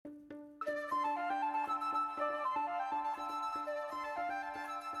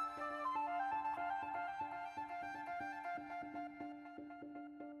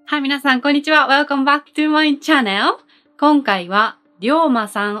はい、皆さん、こんにちは。Welcome back to my channel. 今回は、りょうま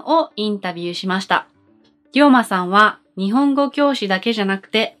さんをインタビューしました。りょうまさんは、日本語教師だけじゃなく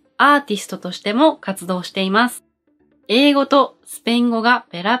て、アーティストとしても活動しています。英語とスペイン語が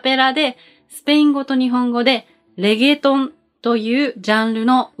ペラペラで、スペイン語と日本語で、レゲトンというジャンル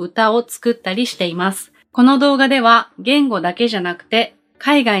の歌を作ったりしています。この動画では、言語だけじゃなくて、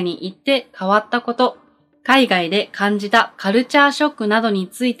海外に行って変わったこと、海外で感じたカルチャーショックなどに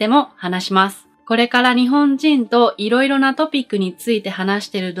ついても話します。これから日本人といろいろなトピックについて話し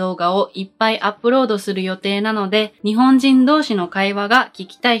ている動画をいっぱいアップロードする予定なので、日本人同士の会話が聞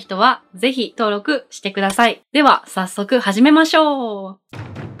きたい人はぜひ登録してください。では早速始めましょう。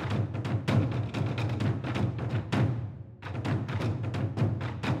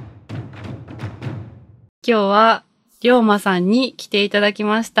今日はりょうまさんに来ていただき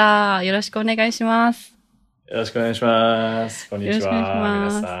ました。よろしくお願いします。よろしくお願いします。こんにちは。よろしくお願い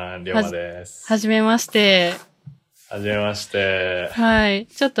します。皆さん、りょうまです。はじめまして。はじめまして。はい。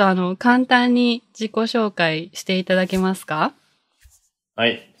ちょっと簡単に自己紹介していただけますか？は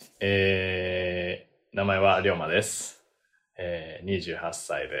い。名前はりょうまです。28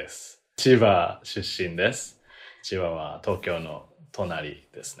歳です。千葉出身です。千葉は東京の隣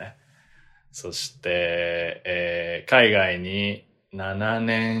ですね。そして、海外に7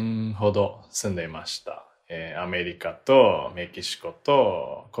年ほど住んでいました。アメリカとメキシコ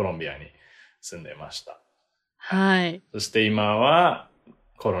とコロンビアに住んでいました。はい。そして今は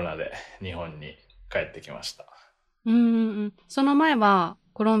コロナで日本に帰ってきました。その前は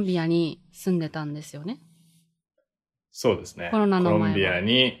コロンビアに住んでたんですよね。そうですね。コロナの前は。コロンビア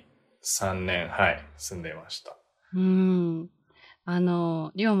に3年、はい、住んでいました。りょ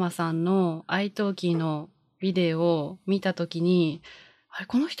うまさんのiTalkiのビデオを見たときに、あれ、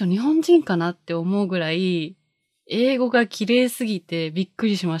この人日本人かなって思うぐらい、英語が綺麗すぎてびっく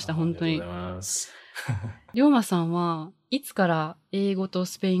りしました、本当に。ありがとうございます。りょうまさんはいつから英語と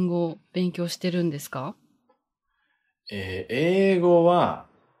スペイン語を勉強してるんですか？英語は、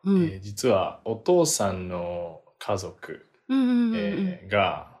実はお父さんの家族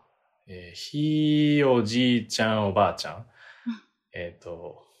が、ひいおじいちゃんおばあちゃん、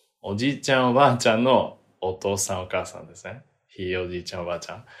おじいちゃんおばあちゃんのお父さんお母さんですね。ひいおじいちゃんおばあち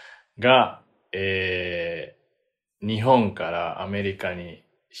ゃんが、日本からアメリカに引っ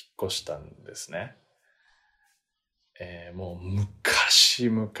越したんですね。もう昔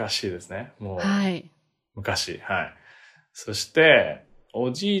ですね。もう、はい。昔、はい。そして、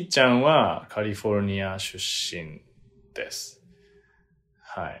おじいちゃんはカリフォルニア出身です。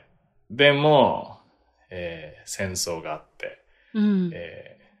はい。でも、戦争があって、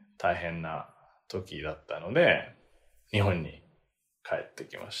大変な時だったので、日本に帰って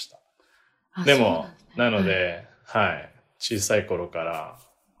きました。でも、なので、はい、小さい頃から、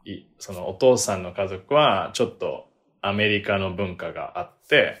そのお父さんの家族はちょっとアメリカの文化があっ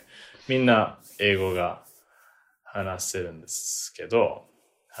て、みんな英語が話せるんですけど、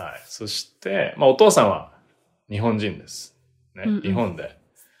はい。そして、お父さんは日本人です。ね。日本で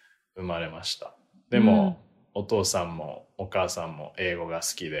生まれました。でも、お父さんもお母さんも英語が好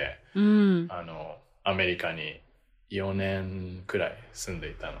きで、アメリカに4年くらい住んで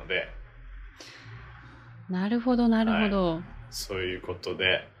いたので。なるほど、なるほど。はい、そういうこと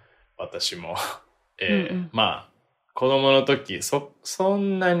で、私も、子供の時、そ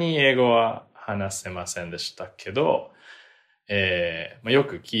んなに英語は話せませんでしたけど、よ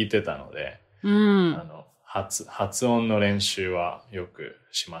く聞いてたので、発音の練習はよく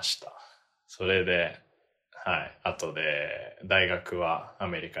しました。それで、はい、後で大学はア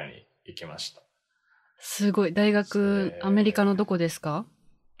メリカに行きました。すごい。大学、アメリカのどこですか？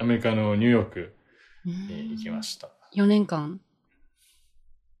アメリカのニューヨークに行きました。4年間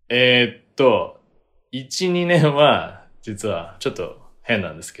1、2年は、実はちょっと変な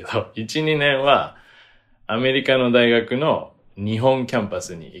んですけど、1、2年はアメリカの大学の日本キャンパ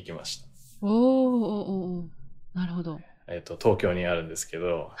スに行きました。おー、なるほど。東京にあるんですけ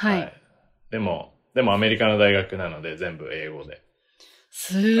ど、はい。でもアメリカの大学なので全部英語で。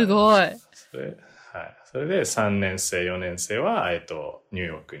すごい。それで3年生、4年生は、ニュー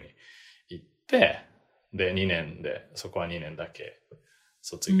ヨークに行って、で、2年で、そこは2年だけ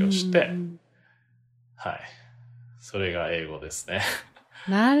卒業して、はい。それが英語ですね。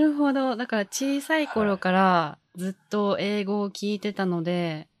なるほど。だから小さい頃からずっと英語を聞いてたの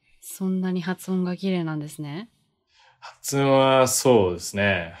で、そんなに発音が綺麗なんですね。発音はそうです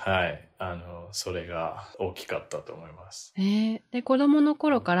ね。はい。それが大きかったと思います。で、子供の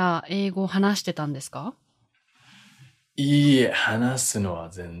頃から英語を話してたんですか？いいえ、話すのは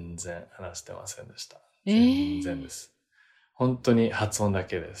全然話してませんでした。全然です。本当に発音だ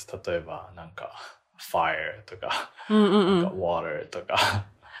けです。例えば、なんか、fire とか、うんうんうん。なんか water とか、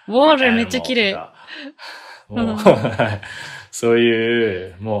ウォールめっちゃ animal 綺麗。とか、もう、うんはいそう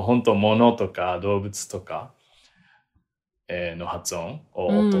いう、もう本当物とか動物とか、の発音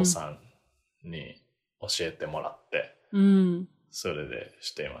をお父さんに教えてもらって、うん。それで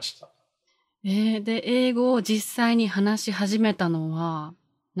していました。で、英語を実際に話し始めたのは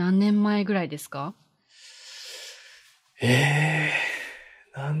何年前ぐらいですか？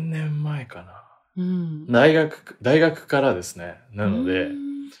何年前かな。うん。大学からですね。なうので、ん。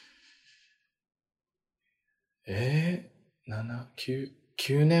7、9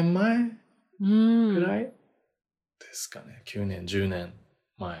年前うん。くらいですかね。9年、10年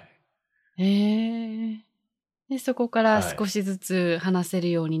前。で、そこからはい。少しずつ話せ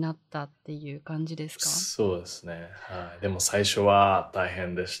るようになったっていう感じですか？そうですね。はい。でも最初は大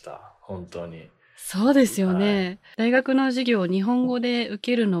変でした。本当に。そうですよはい。ね。大学の授業を日本語で受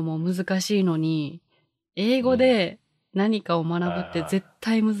けるのも難しいのに、英うん。語で何かを学ぶってはいはい。絶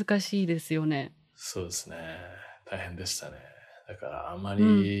対難しいですよね。そうですね。大変でしたね。だからあまうん。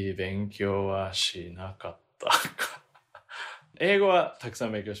り勉強はしなかったか。英語はたくさ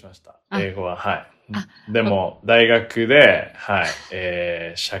ん勉強しました。あ、英語は、はい。あ、でも、大学で、は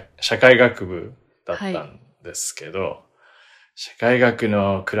い、社会学部だっはい。たんですけど、社会学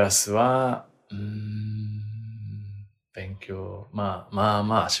のクラスは、勉強、ま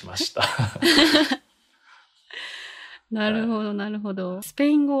あしました。はい。なるほど、なるほど。スペ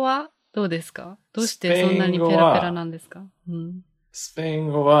イン語はどうですか？どうしスてそんなペイン語にペラペラは、なんですか？うん。スペイ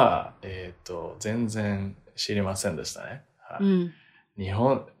ン語は、全然知りませんでしたね。はうん。い。日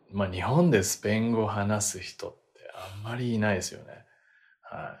本でスペイン語を話す人ってあんまりいないですよね。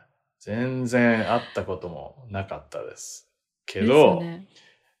はい。全然会ったこともなかったです。けですよど、ね。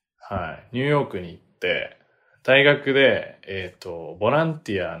はい。ニューヨークに行って、大学で、ボラン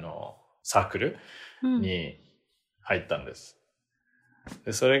ティアのサークルうん。に入ったんです。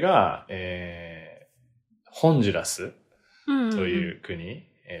で、それが、ホンジュラスうんうんとうん。いう国、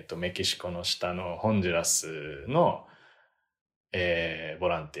メキシコの下のホンジュラスの、ボ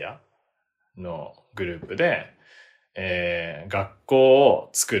ランティアのグループで、学校を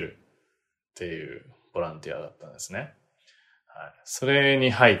作るっていうボランティアだったんですね。はい。それ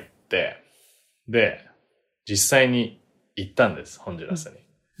に入って、で、実際に行ったんです、ホンジュうん。ラスに。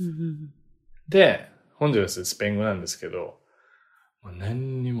うんうんうん。で、ホンジュラススペイン語なんですけど、もう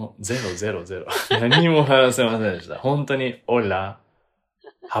何にも、ゼロゼロゼロ。何にも話せませんでした。本当に、オラ、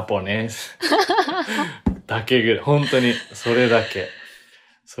ハポネスだけぐらい、本当に、それだけ。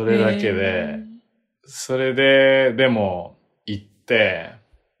そへれだけで、え。それで、でも、行って、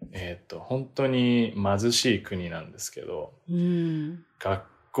本当に貧しい国なんですけど、うん。学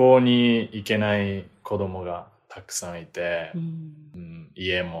校に行けない子供がたくさんいて、うん。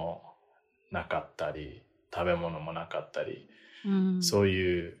家もなかったり、食べ物もなかったり、うん。そう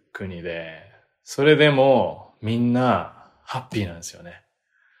いう国で、それでもみんなハッピーなんですよね。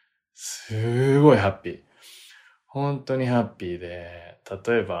すごいハッピー。本当にハッピーで、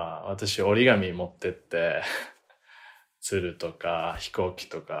例えば私折り紙持ってって鶴とか飛行機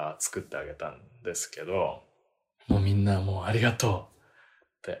とか作ってあげたんですけど、もうみんなもうありがと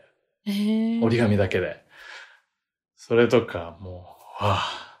うってへ折り紙え。だけで。それとかもう、わ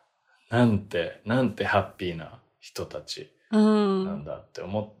あ、なんてハッピーな人たちうん。なんだって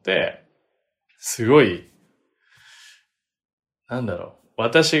思って、すごい、なんだろう。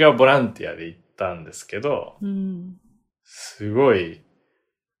私がボランティアで行ったんですけど、うん。すごい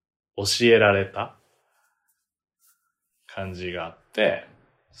教えられた感じがあって、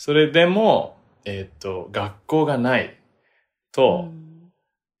それでも、学校がないうと、ん。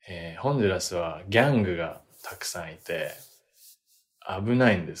ホンジュラスはギャングがたくさんいて、危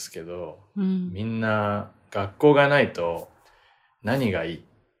ないんですけど、うん。みんな学校がないと何がいい、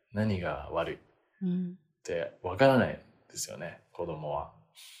何が悪いっうん。てわからないんですよね、子供は。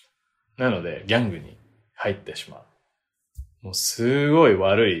なので、ギャングに入ってしまう。もうすごい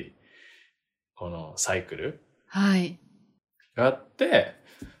悪い、このサイクルはい。があって、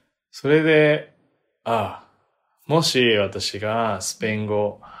それで、もし私がスペイン語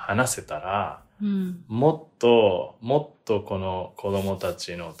を話せたら、うん。もっとこの子供た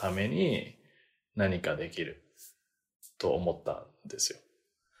ちのために何かできると思ったんですよ。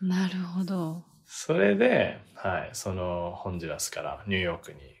なるほど。それで、はい、そのホンジュラスからニューヨー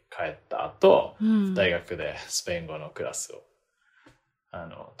クに帰った後、うん。大学でスペイン語のクラスを、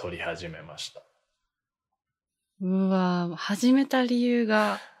取り始めました。うわ、始めた理由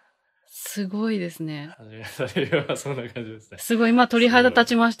がすごいですね。始めた理由はそんな感じですね。すごい、今鳥肌立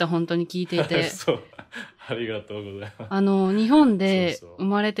ちました。本当に聞いていて。そう。ありがとうございます。日本でそうそう生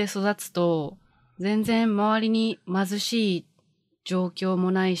まれて育つと、全然周りに貧しい状況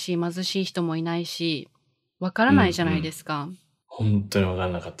もないし、貧しい人もいないし、わからないじゃないですか。本当にわから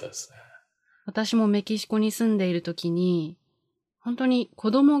なかったですね。私もメキシコに住んでいる時に、本当に子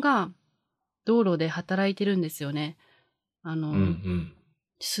供が道路で働いてるんですよね。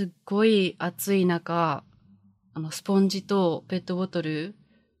すっごい暑い中、スポンジとペットボトル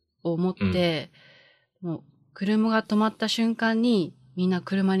を持って、もう車が止まった瞬間にみんな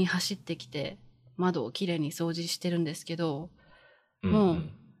車に走ってきて窓をきれいに掃除してるんですけど、もう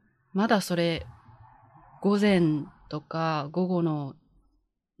まだそれ午前とか午後の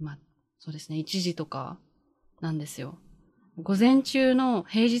そうですね1時とかなんですよ。平日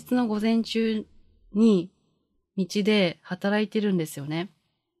の午前中に道で働いてるんですよね。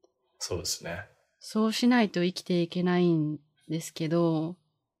そうですね。そうしないと生きていけないんですけど、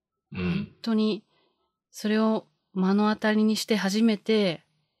本当にそれを目の当たりにして初めて、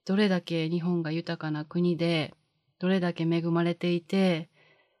どれだけ日本が豊かな国で、どれだけ恵まれていて、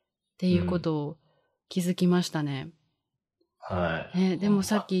っていうことを気づきましたね。はい。でも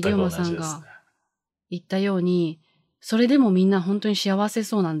さっき龍馬さんが言ったように、それでもみんな本当に幸せ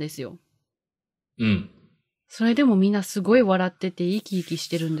そうなんですよ。それでもみんなすごい笑ってて生き生きし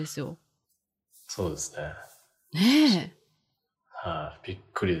てるんですよ。そうですね。ねえ。びっ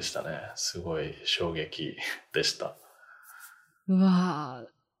くりでしたね。すごい衝撃でした。うわぁ。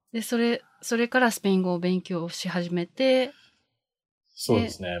で、それからスペイン語を勉強し始めて。そうで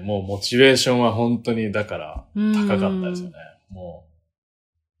すね。もうモチベーションは本当にだから高かったですよね。も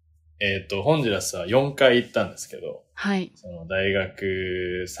う、ホンジュラスは4回行ったんですけど、はい。その大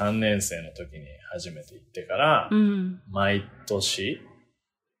学3年生の時に初めて行ってから、毎年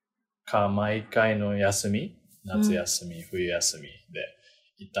か毎回の休み、夏休み、冬休みで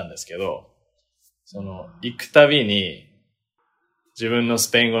行ったんですけど、その行くたびに自分のス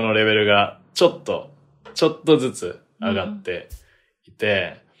ペイン語のレベルがちょっとずつ上がってい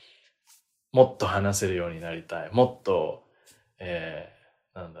て、もっと話せるようになりたい。もっと、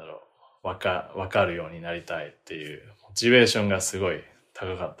わかるようになりたいっていうモチベーションがすごい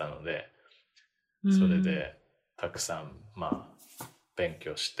高かったので、それでたくさん、勉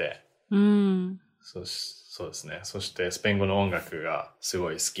強して、そうですね。そしてスペイン語の音楽がす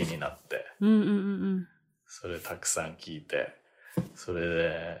ごい好きになって、それたくさん聞いて、それ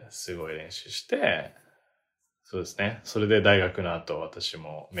ですごい練習して、そうですね。それで大学の後私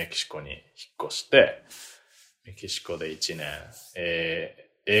もメキシコに引っ越して、メキシコで1年、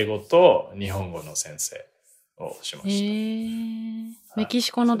英語と日本語の先生をしました。メキ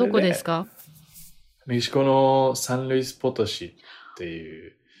シコのどこですか？メキシコのサンルイスポトシってい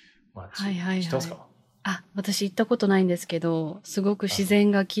う街。知ってますか？私行ったことないんですけど、すごく自然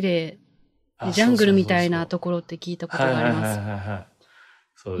が綺麗、ジャングルみたいなところって聞いたことがあります。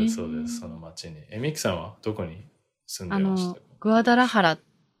そうです、そうです、その街に。ミキさんはどこに住んでましたか？グアダラハラっ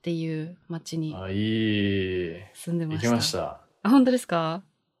ていう街に住んでました。行きました。本当ですか？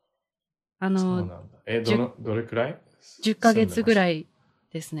そうなんだ。どれくらい ?10 ヶ月ぐらい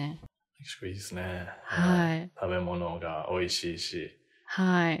ですね。メキシコいいですね。はい。食べ物が美味しいし。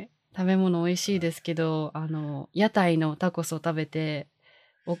はい。食べ物美味しいですけど、屋台のタコスを食べて、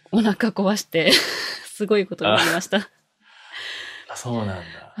お腹壊して、すごいことになりました。そうなんだ。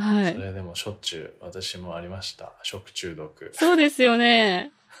はい。それでもしょっちゅう、私もありました。食中毒。そうですよ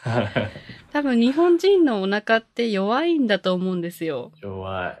ね。多分日本人のお腹って弱いんだと思うんですよ。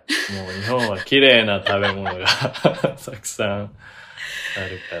弱い。もう日本は綺麗な食べ物がたくさんある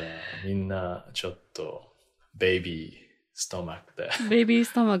から、みんなちょっとベイビーストマックで。ベイビー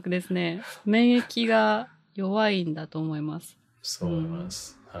ストマックですね。免疫が弱いんだと思います。そう思いま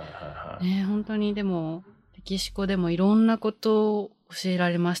す。本当にでも、メキシコでもいろんなことを教えら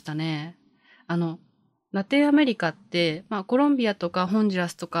れましたね。ラテンアメリカって、コロンビアとかホンジュラ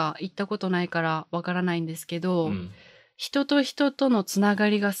スとか行ったことないからわからないんですけど、人と人とのつなが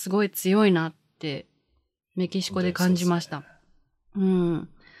りがすごい強いなってメキシコで感じました。なん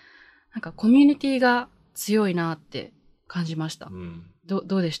かコミュニティが強いなって感じました。ど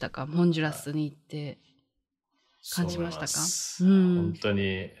うでしたか？ホンジュラスに行って感じましたか？本当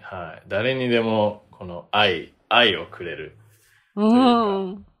に、はい。誰にでもこの愛をくれるとい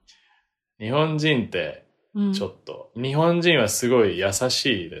うか。日本人ってちょっと、日本人はすごい優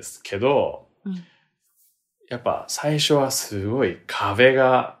しいですけど、やっぱ最初はすごい壁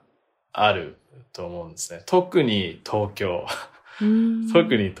があると思うんですね。特に東京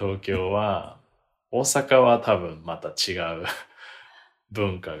は、大阪は多分また違う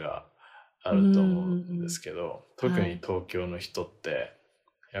文化があると思うんですけど、特に東京の人って、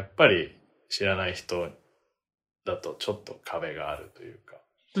やっぱり知らない人だとちょっと壁があるというか、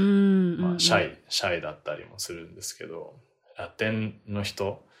まあ、シャイだったりもするんですけど、ラテンの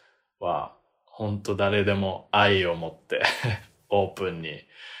人は本当誰でも愛を持ってオープンに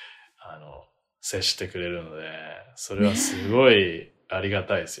接してくれるので、それはすごいありが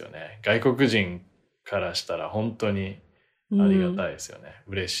たいですよね。外国人からしたら本当にありがたいですよね。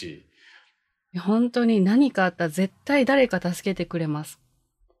嬉しい。本当に何かあったら絶対誰か助けてくれます。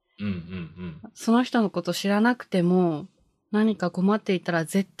その人のこと知らなくても何か困っていたら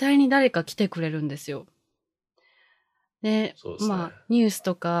絶対に誰か来てくれるんですよ。で、まあニュース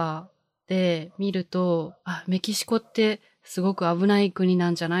とかで見ると、メキシコってすごく危ない国な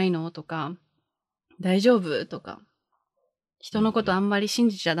んじゃないのとか、大丈夫とか、人のことあんまり信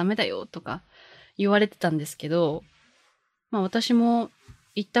じちゃダメだよとか言われてたんですけど、まあ私も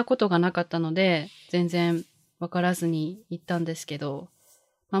行ったことがなかったので全然わからずに行ったんですけど、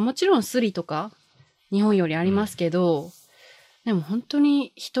まあもちろんスリとか日本よりありますけど、でも本当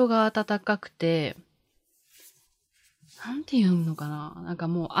に人が温かくて、なんて言うのかな、なんか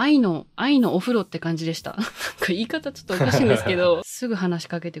もう愛のお風呂って感じでした。なんか言い方ちょっとおかしいんですけど、すぐ話し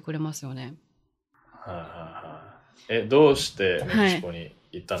かけてくれますよね。どうしてメキシコに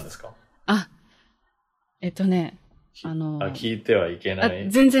行ったんですか？聞いてはいけない。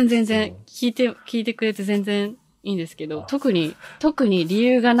全然聞いてくれて全然いいんですけど、特に理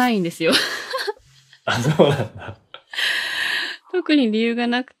由がないんですよ。そうなんだ。特に理由が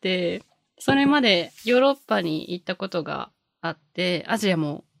なくて、それまでヨーロッパに行ったことがあって、アジア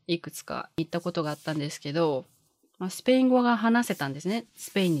もいくつか行ったことがあったんですけど、まあ、スペイン語が話せたんですね。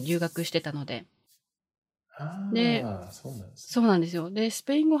スペインに留学してたので。で、そうなんですよ。で、ス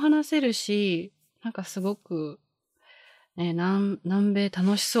ペイン語話せるし、なんかすごく、南米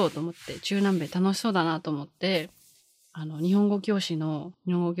楽しそうと思って、中南米楽しそうだなと思って、日本語教師の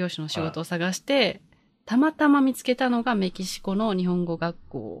仕事を探して、たまたま見つけたのがメキシコの日本語学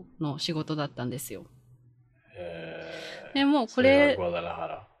校の仕事だったんですよ。でもこれ、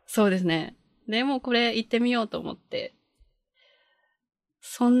そうですね。でもこれ行ってみようと思って、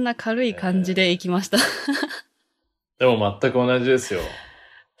そんな軽い感じで行きました。でも全く同じですよ。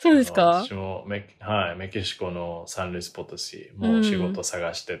そうですか？私もメキシコのサンルイスポトシもう仕事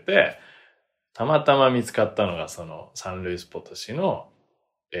探してて、たまたま見つかったのがそのサンルイスポトシの、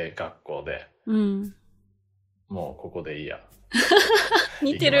学校で、もうここでいいや。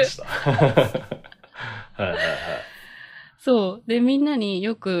似てる。そう。で、みんなに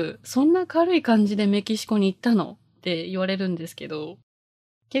よく、そんな軽い感じでメキシコに行ったのって言われるんですけど、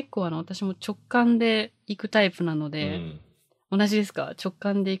結構私も直感で行くタイプなので、同じですか？直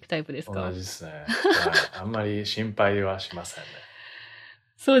感で行くタイプですか？同じですね。あんまり心配はしませんね。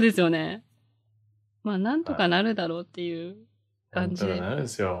そうですよね。まあ、なんとかなるだろうっていう感じで。なんとかなるんで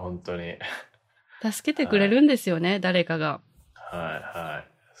すよ、本当に。助けてくれるんですよね、誰かが。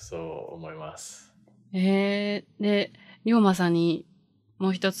そう思います。で、龍馬さんにも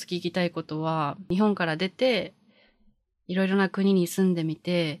う一つ聞きたいことは、日本から出て、いろいろな国に住んでみ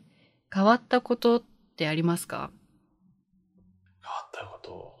て、変わったことってありますか？変わったこ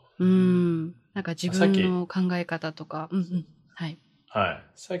と。なんか自分の考え方とか。はい。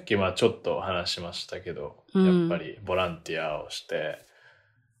さっきちょっと話しましたけど、やっぱりボランティアをして、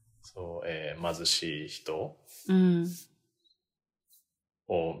貧しい人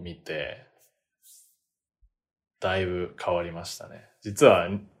を見て、だいぶ変わりましたね。実は、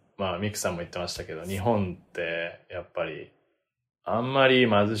ミクさんも言ってましたけど、日本ってやっぱりあんまり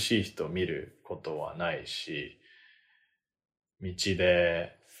貧しい人を見ることはないし、道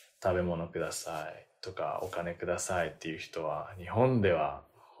で食べ物くださいとかお金くださいっていう人は日本では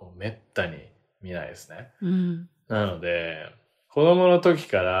もうめったに見ないですね。なので、子供の時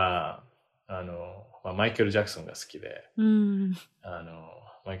からマイケル・ジャクソンが好きで、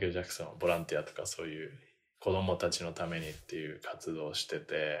マイケル・ジャクソンボランティアとかそういう子供たちのためにっていう活動をして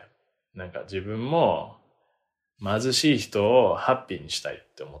て、なんか自分も貧しい人をハッピーにしたい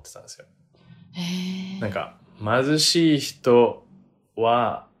って思ってたんですよ。なんか貧しい人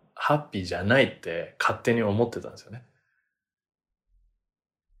はハッピーじゃないって勝手に思ってたんですよね。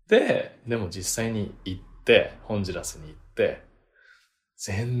でも実際に行って、ホンジュラスに行って、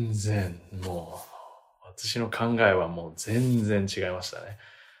全然もう、私の考えはもう全然違いましたね。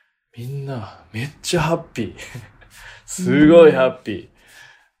みんなめっちゃハッピー。すごいハッピーっ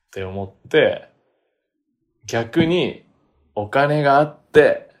て思って、逆にお金があっ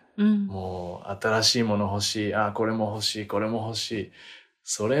て、もう新しいもの欲しい、これも欲しい、これも欲しい。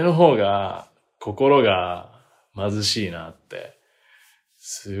それの方が心が貧しいなって、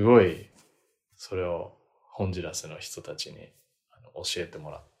すごいそれをホンジュラスの人たちに教えて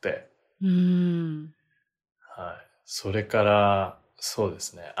もらって、はい。それから、そうで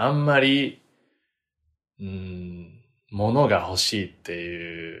すね。あんまり、物が欲しいって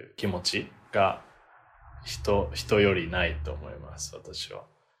いう気持ちが人よりないと思います、私は。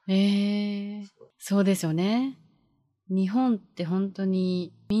そうですよね。日本って本当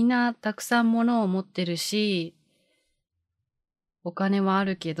にみんなたくさん物を持ってるし、お金はあ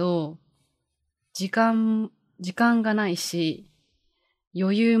るけど、時間がないし、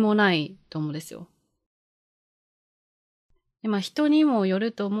余裕もないと思うんですよ。で、まあ人にもよ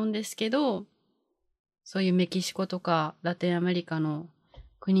ると思うんですけど、そういうメキシコとかラテンアメリカの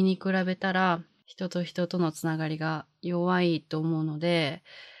国に比べたら、人と人とのつながりが弱いと思うので、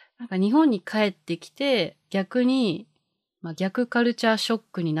なんか日本に帰ってきて逆に、逆カルチャーショッ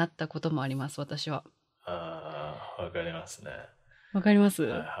クになったこともあります、私は。わかりますね。わかります？は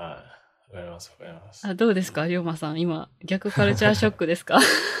いはい。わかります。どうですか、りょうまさん。今、逆カルチャーショックですか？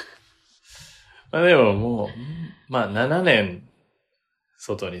でももう、7年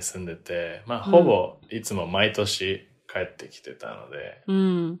外に住んでて、ほぼいつも毎年帰ってきてたので、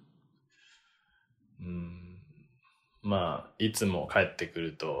いつも帰ってく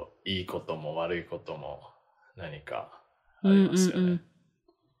るといいことも悪いことも何かありますよね。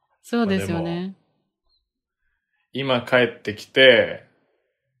そうですよね。でも今帰ってきて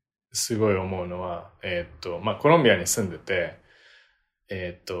すごい思うのは、コロンビアに住んでて、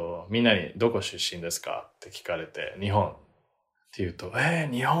みんなにどこ出身ですかって聞かれて、日本って言うと、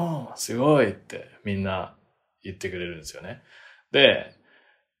日本すごいってみんな言ってくれるんですよね。で、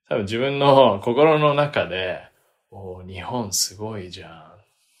多分自分の心の中で、日本すごいじゃんっ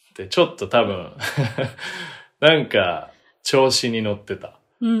てちょっと多分なんか調子に乗ってたと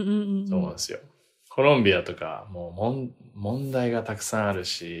思うんですよ。コロンビアとかもう問題がたくさんある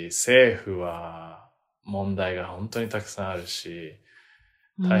し、政府は問題が本当にたくさんあるし、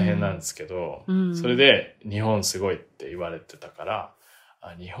大変なんですけど、それで日本すごいって言われてたから、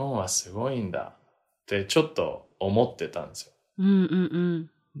日本はすごいんだってちょっと思ってたんですよ。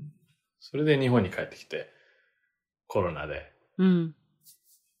それで日本に帰ってきて、コロナで。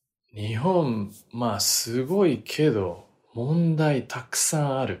日本、すごいけど、問題たくさ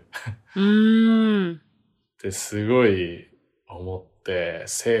んある。ってすごい思って、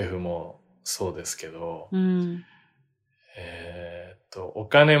政府もそうですけど、お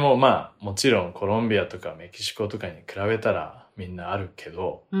金ももちろんコロンビアとかメキシコとかに比べたらみんなあるけ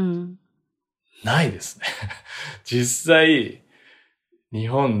ど、ないですね。実際、日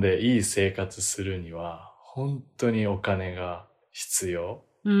本でいい生活するには本当にお金が必要。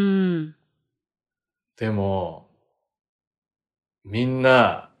でも、みん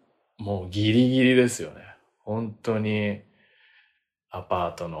なもうギリギリですよね。本当にアパ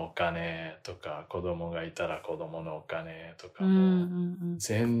ートのお金とか、子供がいたら子供のお金とかも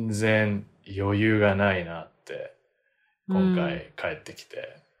全然余裕がないなって今回帰ってき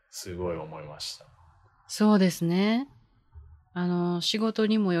てすごい思いました。そうですね。仕事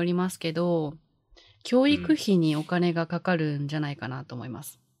にもよりますけど、教育費にお金がかかるんじゃないかなと思いま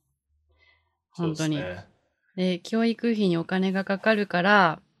す。本当に。そうですね。で、教育費にお金がかかるか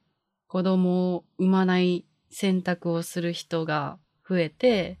ら、子供を産まない選択をする人が増え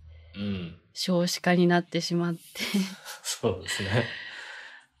て、少子化になってしまって。そうですね。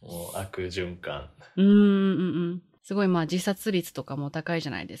もう悪循環。すごい自殺率とかも高いじ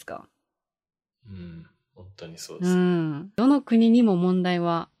ゃないですか。本当にそうですね。どの国にも問題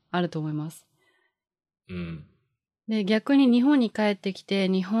はあると思います。で、逆に日本に帰ってきて、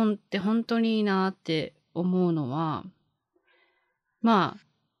日本って本当にいいなって思うのは、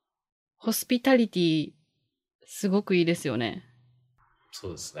ホスピタリティ、すごくいいですよね。そ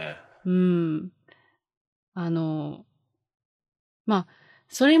うですね。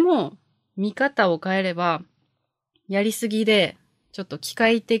それも見方を変えれば、やりすぎで、ちょっと機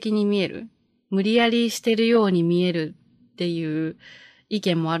械的に見える。無理やりしてるように見えるっていう意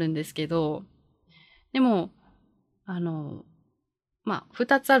見もあるんですけど、でも、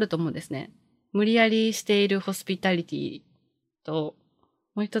二つあると思うんですね。無理やりしているホスピタリティと、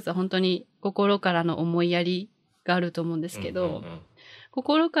もう一つは本当に心からの思いやりがあると思うんですけど、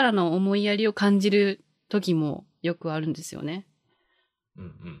心からの思いやりを感じる時もよくあるんですよね。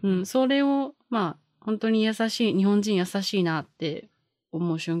それを、本当に日本人優しいなって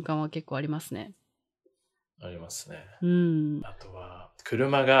思う瞬間は結構ありますね。ありますね。あとは、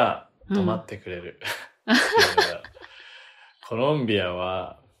車が止まってくれる。コロンビア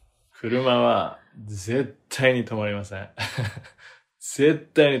は、車は絶対に止まりません。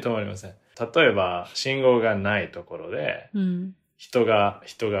絶対に止まりません。例えば、信号がないところで、人が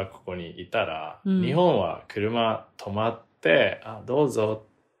ここにいたら、うん、日本は車止まって、あ、どうぞ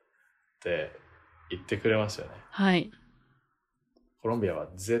って言ってくれますよね。はい。コロンビアは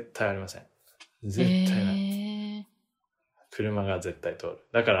絶対ありません。絶対ない。車が絶対通る。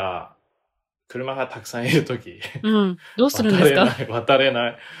だから、車がたくさんいるとき、うん。どうするんですか？渡れな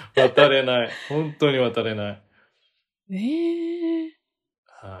い。本当に渡れない。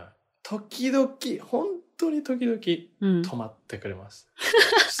はい。時々、本当に時々、止まってくれます。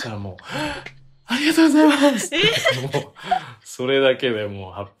そしたらもう、ありがとうございますもう、それだけでも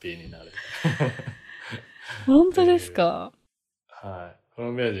うハッピーになる。本当ですか？はい。コ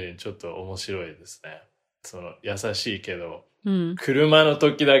ロンビア人ちょっと面白いですね。優しいけど、うん。車の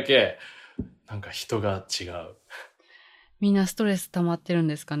時だけ、なんか人が違う。みんなストレス溜まってるん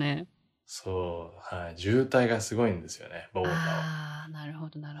ですかね？そう、はい。渋滞がすごいんですよね、ボゴタは。ああ、なるほ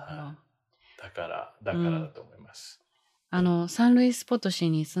ど、なるほど。はい、だからだと思います。サンルイスポトシ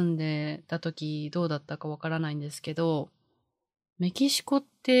に住んでた時どうだったかわからないんですけど、メキシコっ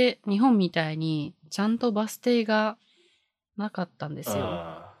て日本みたいにちゃんとバス停がなかったんですよ。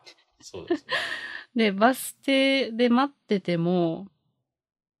ああ、そうですね。で、バス停で待ってても、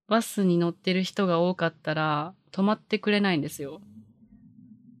バスに乗ってる人が多かったら止まってくれないんですよ。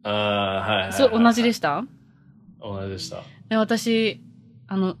ああ、はいはいはい、そう、同じでした？同じでした。で、私、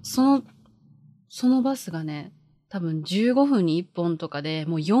そのバスがね、多分15分に1本とかで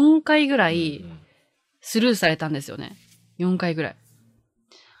もう4回ぐらいスルーされたんですよね。4回ぐらい。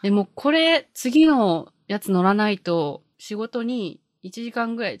でもこれ次のやつ乗らないと仕事に1時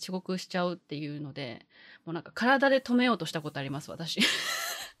間ぐらい遅刻しちゃうっていうので、もうなんか体で止めようとしたことあります、私。ス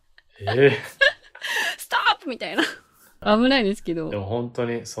トップみたいな。危ないですけど。でも本当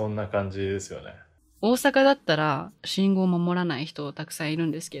にそんな感じですよね。大阪だったら信号を守らない人たくさんいる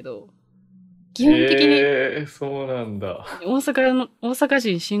んですけど、基本的に、そうなんだ。大阪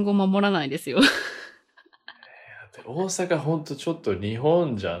人信号守らないですよ。大阪ほんとちょっと日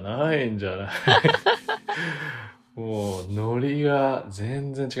本じゃないんじゃないもうノリが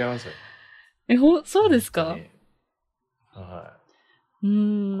全然違いますよね。そうですか？はい。こ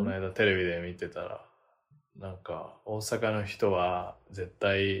の間テレビで見てたら、なんか大阪の人は絶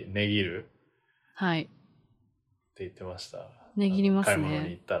対値切る。はい。って言ってました。値切りますね。買い物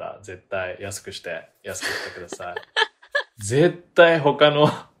に行ったら絶対安くしてください。絶対他の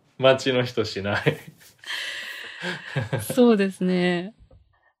町の人しない。そうですね。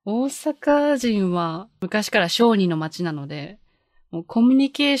大阪人は昔から商人の町なので、もうコミュ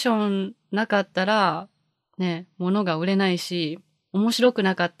ニケーションなかったら、ね、物が売れないし、面白く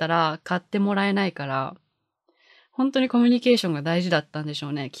なかったら買ってもらえないから、本当にコミュニケーションが大事だったんでしょ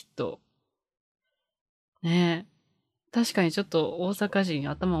うね、きっと。ねえ。確かにちょっと大阪人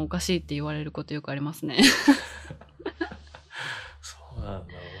頭おかしいって言われることよくありますね。そうなん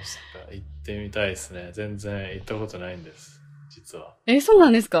だ、大阪行ってみたいですね。全然行ったことないんです、実は。そうな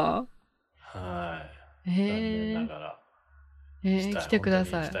んですか？はい。残念ながら。来てくだ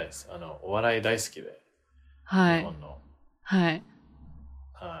さい。行きたいです。お笑い大好きで。はい。日本の。はい。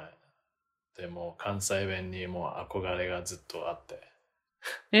はい。でも関西弁にもう憧れがずっとあって。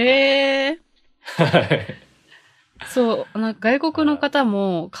はい。そう、外国の方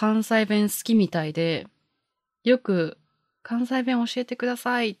も関西弁好きみたいで、よく関西弁教えてくだ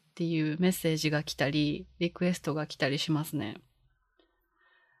さいっていうメッセージが来たり、リクエストが来たりしますね。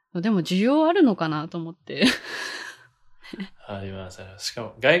でも需要あるのかなと思って。あります。しか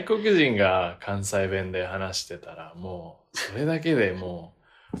も外国人が関西弁で話してたら、もうそれだけでも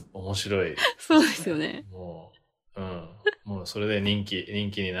う面白い、ね。そうですよね。もうそれで人気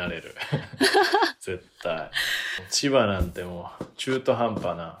になれる。絶対。千葉なんてもう中途半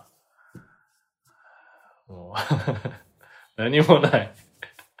端な、もう何もない。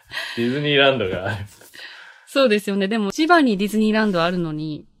ディズニーランドがある。そうですよね。でも千葉にディズニーランドあるの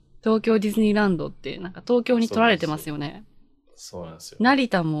に、東京ディズニーランドってなんか東京に取られてますよね。そうなんですよ。成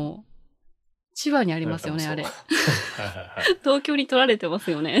田も千葉にありますよね、あれ。東京に取られてます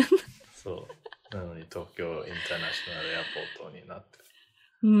よね。そう。なのに東京インターナショナルエアポートになってる。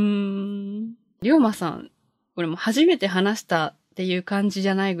龍馬さん、これも初めて話したっていう感じじ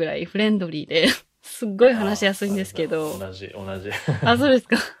ゃないぐらいフレンドリーで、すっごい話しやすいんですけど。同じ。あ、そうです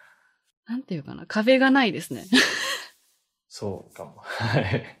か。なんていうかな、壁がないですね。そうかも。は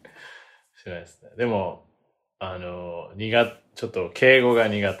い。しないですね。でも、ちょっと敬語が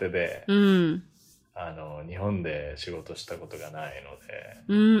苦手で、日本で仕事したことがないの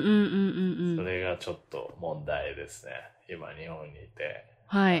で、それがちょっと問題ですね。今日本にいて。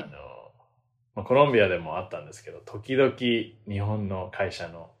はい。コロンビアでもあったんですけど、時々日本の会社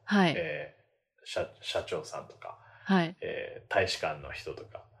の、社長さんとか、はい。大使館の人と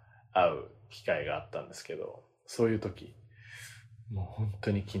か会う機会があったんですけど、そういう時、もう本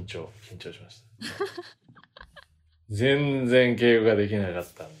当に緊張しました。全然敬語ができなか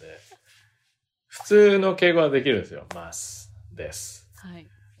ったんで、普通の敬語はできるんですよ。ますです。はい。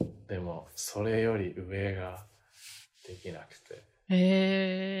でも、それより上ができなくて。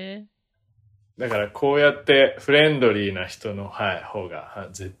へー。だからこうやってフレンドリーな人の、方が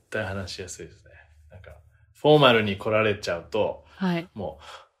絶対話しやすいですね。なんか、フォーマルに来られちゃうと、はい。も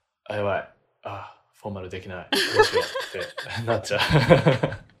う、やばい。フォーマルできない。どうしようってなっちゃう。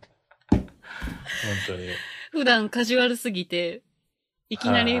本当に。普段カジュアルすぎて、いき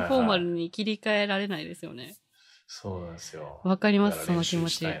なりフォーマルい。に切り替えられないですよね。そうなんですよ。わかります、だからその練習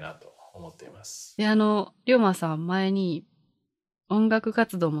した気持ち。いなと思っています。で、りょうまさん前に音楽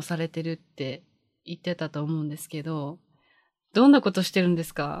活動もされてるって言ってたと思うんですけど、どんなことしてるんで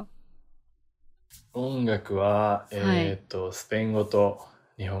すか？音楽は、はい。スペイン語と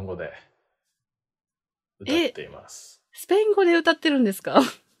日本語で歌っえ、ています。スペイン語で歌ってるんですか？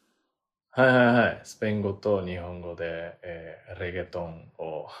はい。スペイン語と日本語で、レゲトン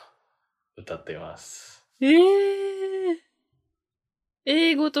を歌っています。えー、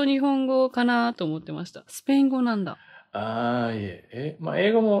英語と日本語かなと思ってました。スペイン語なんだ。英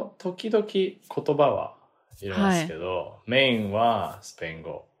語も時々言葉は入れますけはい。ど、メインはスペイン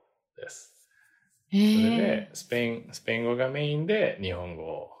語です。えそれー、で、スペイン語がメインで日本語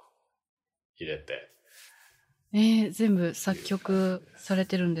を入れて全部作っていう感曲じです。され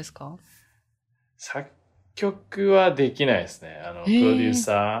てるんですか？作曲はできないですね。えプロデューー、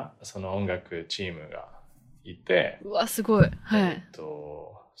サー、その音楽チームがいて、うわ、すごい。はい。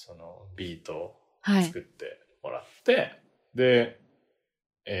そのビートをはい。作ってもらって、で、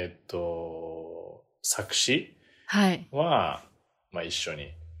作詞はい。は、一緒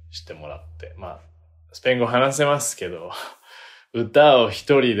にしてもらって、スペイン語話せますけど、歌を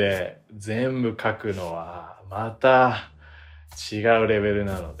一人で全部書くのは、また違うレベル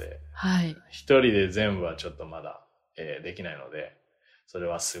なので、はい。一人で全部はちょっとまだ、できないので、それ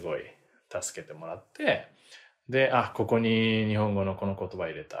はすごい助けてもらって、で、ここに日本語のこの言葉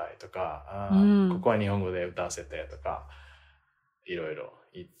入れたいとか、うん。ここは日本語で歌わせてとか、いろいろ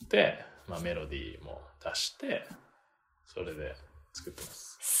言って、メロディーも出して、それで作ってま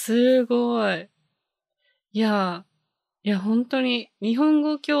す。すごい。いや、本当に日本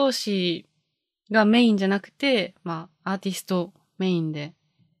語教師がメインじゃなくて、アーティストメインで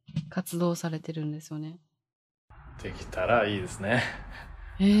活動されてるんですよね。できたらいいですね。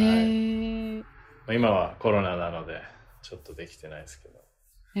へはい。ー。今はコロナなので、ちょっとできてないですけど。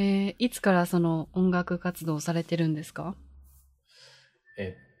いつからその音楽活動されてるんですか？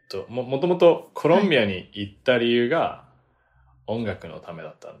もともとコロはい。ンビアに行った理由が音楽のためだ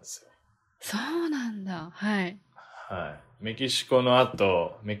ったんですよ。そうなんだ。はい。はい。メキシコの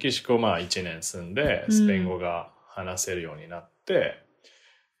後、メキシコ1年住んで、スペインうん。語が話せるようになって、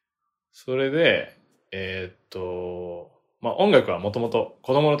それで、音楽はもともと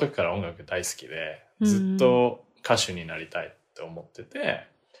子供の時から音楽大好きで、うんずっうん。と歌手になりたいって思ってて、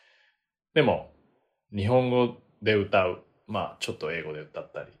でも、日本語で歌う、ちょっと英語で歌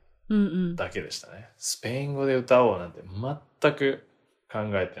ったりうんうん。だけでしたね。スペイン語で歌おうなんて全く考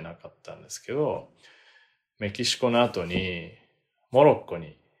えてなかったんですけど、メキシコの後にモロッコ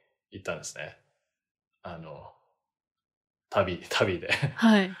に行ったんですね。あの、旅で。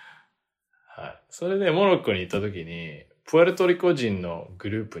はい。はい。それでモロッコに行った時に、プエルトリコ人のグ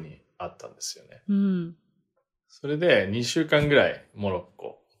ループに会ったんですよね。うん。それで2週間ぐらいモロッ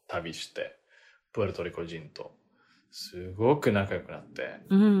コ旅して、プエルトリコ人とすごく仲良くなって、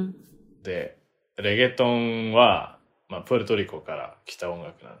うん。で、レゲトンは、プエルトリコから来た音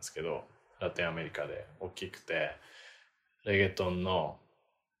楽なんですけど、ラテンアメリカで大きくて、レゲトンの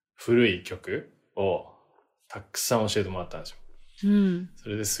古い曲をたくさん教えてもらったんですよ。うん。そ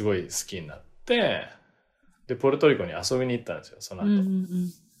れですごい好きになって、で、ポルトリコに遊びに行ったんですよ、そのうん。う後。ん。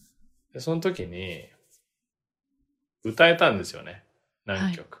で、その時に歌えたんですよね。何は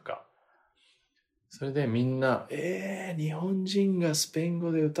い。曲か。それでみんな、日本人がスペイン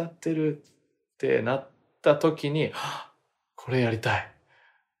語で歌ってるってなった時に、これやりたいっ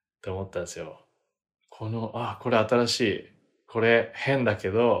て思ったんですよ。これ新しい。これ変だけ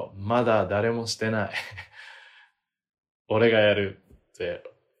ど、まだ誰もしてない。俺がやるって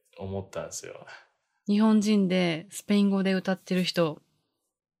思ったんですよ。日本人でスペイン語で歌ってる人、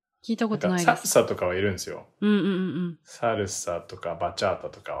聞いたことないサルです。サとかはいるんですよ。うんうんうんサルサとかバチャータ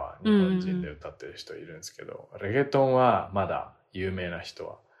とかはうん。日うんうん本人でうん。歌ってる人いるんですけど、レゲトンはまだ有名な人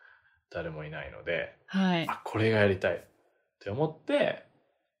は誰もいないので、はい。これがやりたいって思って、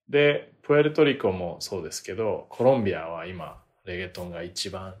で、プエルトリコもそうですけど、コロンビアは今、レゲトンが一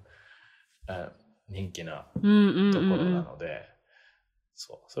番人気なところなので、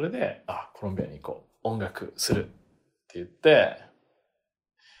それで、コロンビアに行こう。音楽するって言って、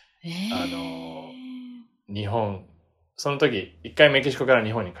日本、その時、一回メキシコから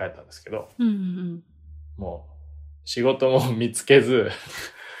日本に帰ったんですけど、もう、仕事も見つけず、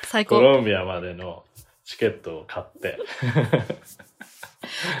コロンビアまでのチケットを買って、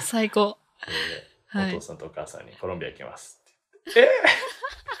最高。お父さんとお母さんにコロンビア行きますって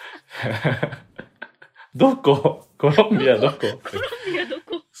言って。どこコロンビアどこ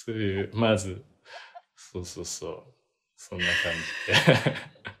そういう、まず、そう。そんな感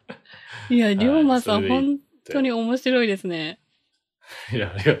じで。いや、りょうまさん、本当に面白いですね。い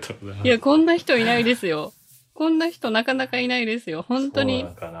や、ありがとうございます。いや、こんな人いないですよ。こんな人なかなかいないですよ。本当に。そう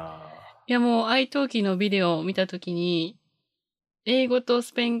なのかな。いや、もう、愛登記のビデオを見たときに、英語と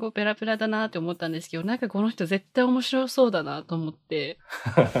スペイン語ペラペラだなって思ったんですけど、なんかこの人絶対面白そうだなと思って。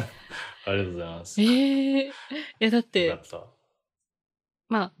ありがとうございます。いや、だって、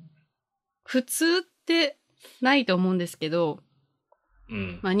まあ、普通ってないと思うんですけど、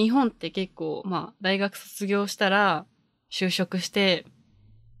まあ日本って結構、まあ大学卒業したら就職して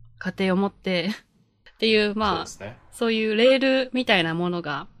家庭を持ってっていう、まあ、そういうレールみたいなもの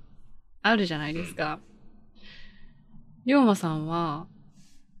があるじゃないですか。りょうまさんは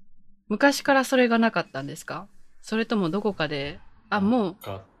昔からそれがなかったんですか？それともどこかで、もう。な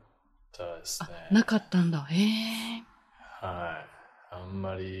かったですね。なかったんだ。はい。あん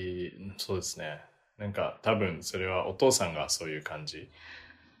まり、そうですね。なんか多分それはお父さんがそういう感じ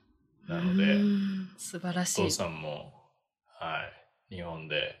なので、素晴らしい。お父さんも、はい、日本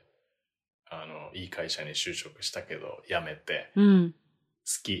で、いい会社に就職したけど、辞めて、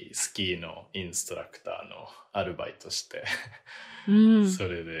スキーのインストラクターのアルバイトしてそ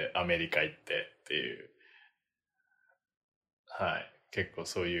れでアメリカ行ってっていう、はい、結構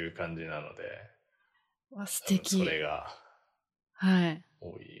そういう感じなので、素敵。それが多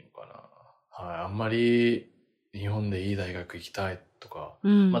いのかな。はい、あんまり日本でいい大学行きたいとか、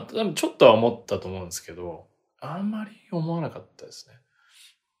まあ多分ちょっとは思ったと思うんですけど、あんまり思わなかったですね。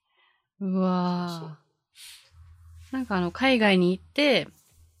うわー。なんか海外に行って、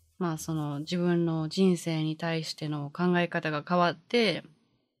まあその自分の人生に対しての考え方が変わって、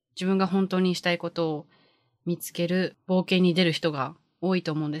自分が本当にしたいことを見つける冒険に出る人が多い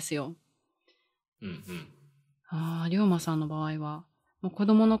と思うんですよ。りょうまさんの場合は、もう子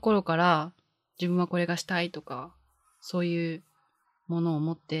供の頃から自分はこれがしたいとか、そういうものを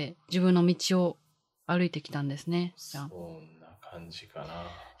持って自分の道を歩いてきたんですね。そんな感じかな。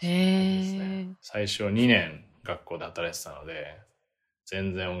ね、最初2年学校で働いてたので、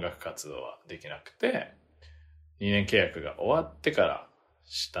全然音楽活動はできなくて、2年契約が終わってから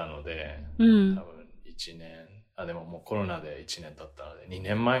したので、多分1年、でももうコロナで1年経ったので、2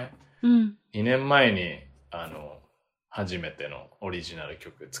年前、2年前に、初めてのオリジナル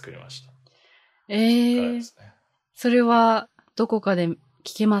曲作りました。それはどこかで聞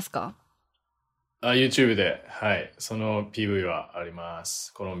けますか？YouTube で、はい。その PV はありま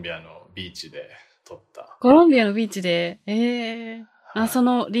す。コロンビアのビーチで撮った。コロンビアのビーチで、そ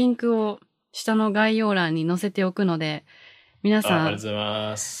のリンクを下の概要欄に載せておくので、皆さん、ありがとうござい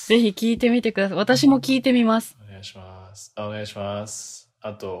ます。ぜひ聞いてみてください。私も聞いてみます。お願いします。お願いします。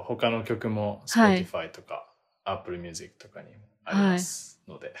あと、他の曲も Spotify とか、Apple Music とかにあります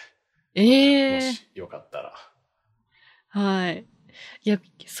ので、もしよかったら。はい。いや、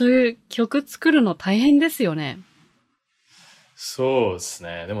そういう曲作るの大変ですよね。そうです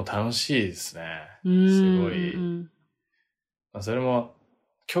ね。でも楽しいですね。すごい。それも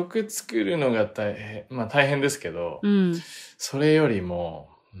曲作るのが大変ですけど、それよりも、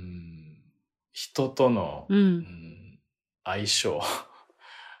人との、相性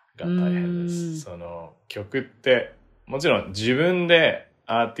が大変です。その曲ってもちろん自分で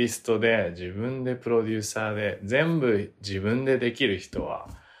アーティストで自分でプロデューサーで全部自分でできる人は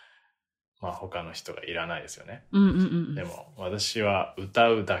他の人がいらないですよね。でも私は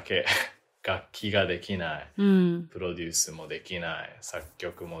歌うだけ楽器ができない、プロデュースもできない、作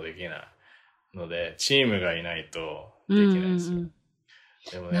曲もできないのでチームがいないとできないですよ。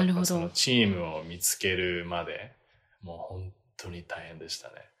でもやっぱそのチームを見つけるまでもう本当に大変でした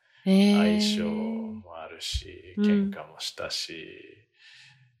ね。相性もあるし、喧嘩もしたし、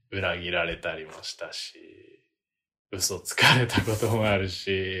裏切られたりもしたし、嘘つかれたこともある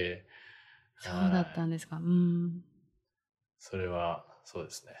し。そうだったんですか。それはそうで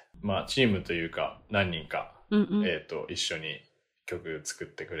すね。チームというか何人か、一緒に曲作っ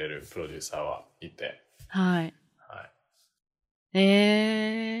てくれるプロデューサーはいて。はい。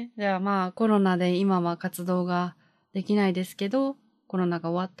じゃあまあコロナで今は活動ができないですけど、コロナが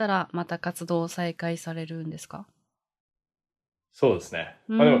終わったらまた活動を再開されるんですか？そうですね。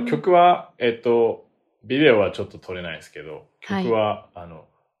まあでも曲は、ビデオはちょっと撮れないですけど、曲は、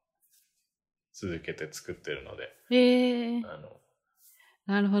続けて作ってるので。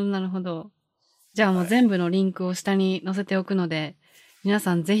なるほど、なるほど。じゃあもう全部のリンクを下に載せておくので、皆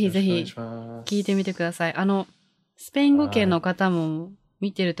さんぜひぜひ聞いてみてください。スペイン語圏の方も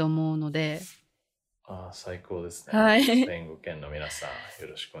見てると思うので。最高ですね。はい。スペイン語圏の皆さん、よ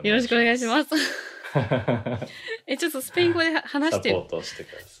ろしくお願いします。よろしくお願いします。ちょっとスペイン語で話して。サポートして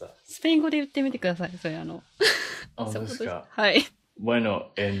ください。スペイン語で言ってみてください。それそうですか。はい。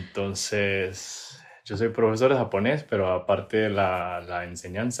Bueno, entonces, yo soy profesor de japonés, pero aparte de la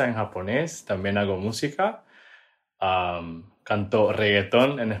enseñanza en japonés, también hago música. Canto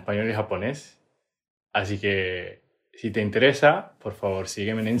reggaetón en español y japonés. Así que, si te interesa, por favor,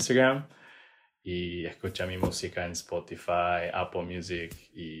 sígueme en Instagram y escucha mi música en Spotify, Apple Music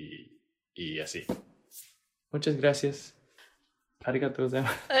y así. Muchas gracias. ありがとうございま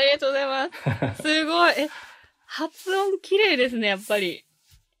す。ありがとうございます。すごい。発音綺麗ですね、やっぱり。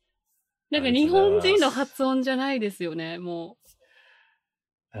なんか日本人の発音じゃないですよね、も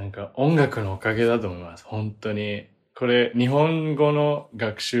う。なんか音楽のおかげだと思います。本当に。これ、日本語の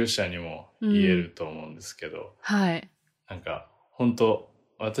学習者にも言えると思うんですけど。はい。なんか、本当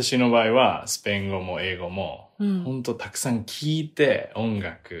私の場合はスペイン語も英語も、本当たくさん聞いて、音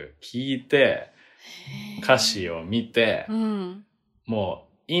楽聞いて、歌詞を見て、も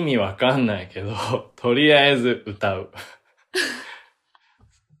う意味わかんないけど、とりあえず歌う。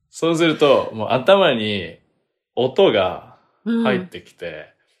そうすると、もう頭に音が入ってき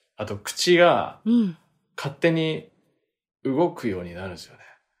て、あと口が勝手に動くようになるんですよ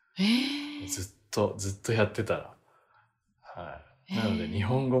ね。ずっとやってたら。はい。なので日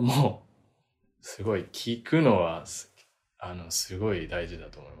本語もすごい聞くのはすごい大事だ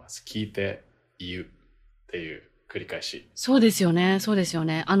と思います。聞いて言うっていう繰り返し。そうですよね。そうですよ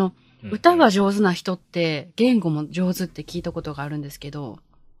ね。歌が上手な人って言語も上手って聞いたことがあるんですけど。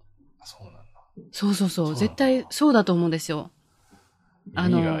そうなんだ。そう。絶対そうだと思うんですよ。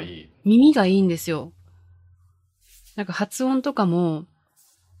耳がいい。耳がいいんですよ。なんか発音とかも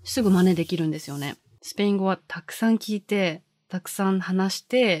すぐ真似できるんですよね。スペイン語はたくさん聞いて、たくさん話し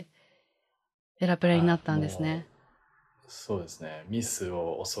て、ペラペラになったんですね。そうですね。ミス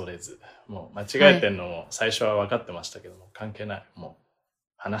を恐れず。もう間違えてんのも最初は分かってましたけども、関係ない。もう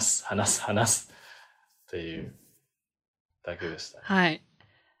話すっていうだけでした、ね。は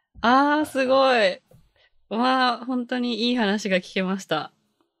い。すごい。まあ、本当にいい話が聞けました。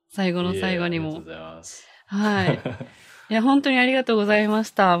最後の最後にも。ありがとうございます。はい。いや、本当にありがとうございま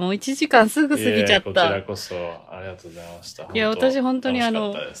した。もう1時間すぐ過ぎちゃった。こちらこそありがとうございました。いや、私本当に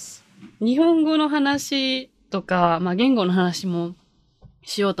日本語の話とか、まあ言語の話も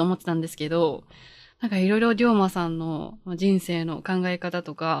しようと思ってたんですけど、なんかいろいろ龍馬さんの人生の考え方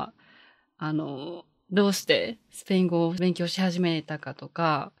とか、どうしてスペイン語を勉強し始めたかと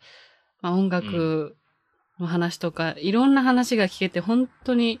か、まあ音楽の話とか、いろんな話が聞けて本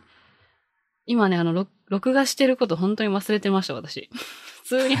当に、今ね、録画してること本当に忘れてました、私。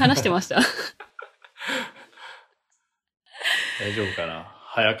普通に話してました。大丈夫かな？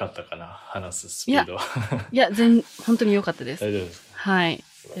早かったかな？話すスピード。いや、本当に良かったです。大丈夫ですか？はい。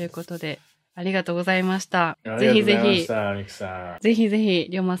ということで、ありがとうございました。ぜひぜひ、ぜひぜひ、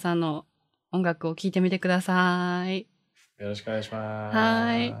龍馬さんの音楽を聴いてみてください。よろしくお願いします。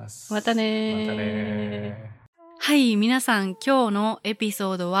はい。またね。はい、皆さん今日のエピ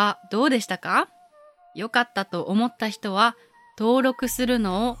ソードはどうでしたか？良かったと思った人は登録する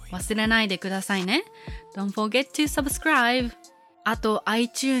のを忘れないでくださいね。Don't forget to subscribe. あと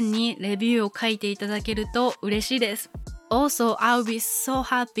iTunes にレビューを書いていただけると嬉しいです。Also, I'll be so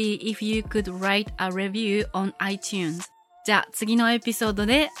happy if you could write a review on iTunes. じゃあ次のエピソード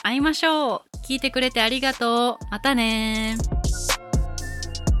で会いましょう。聞いてくれてありがとう。またね。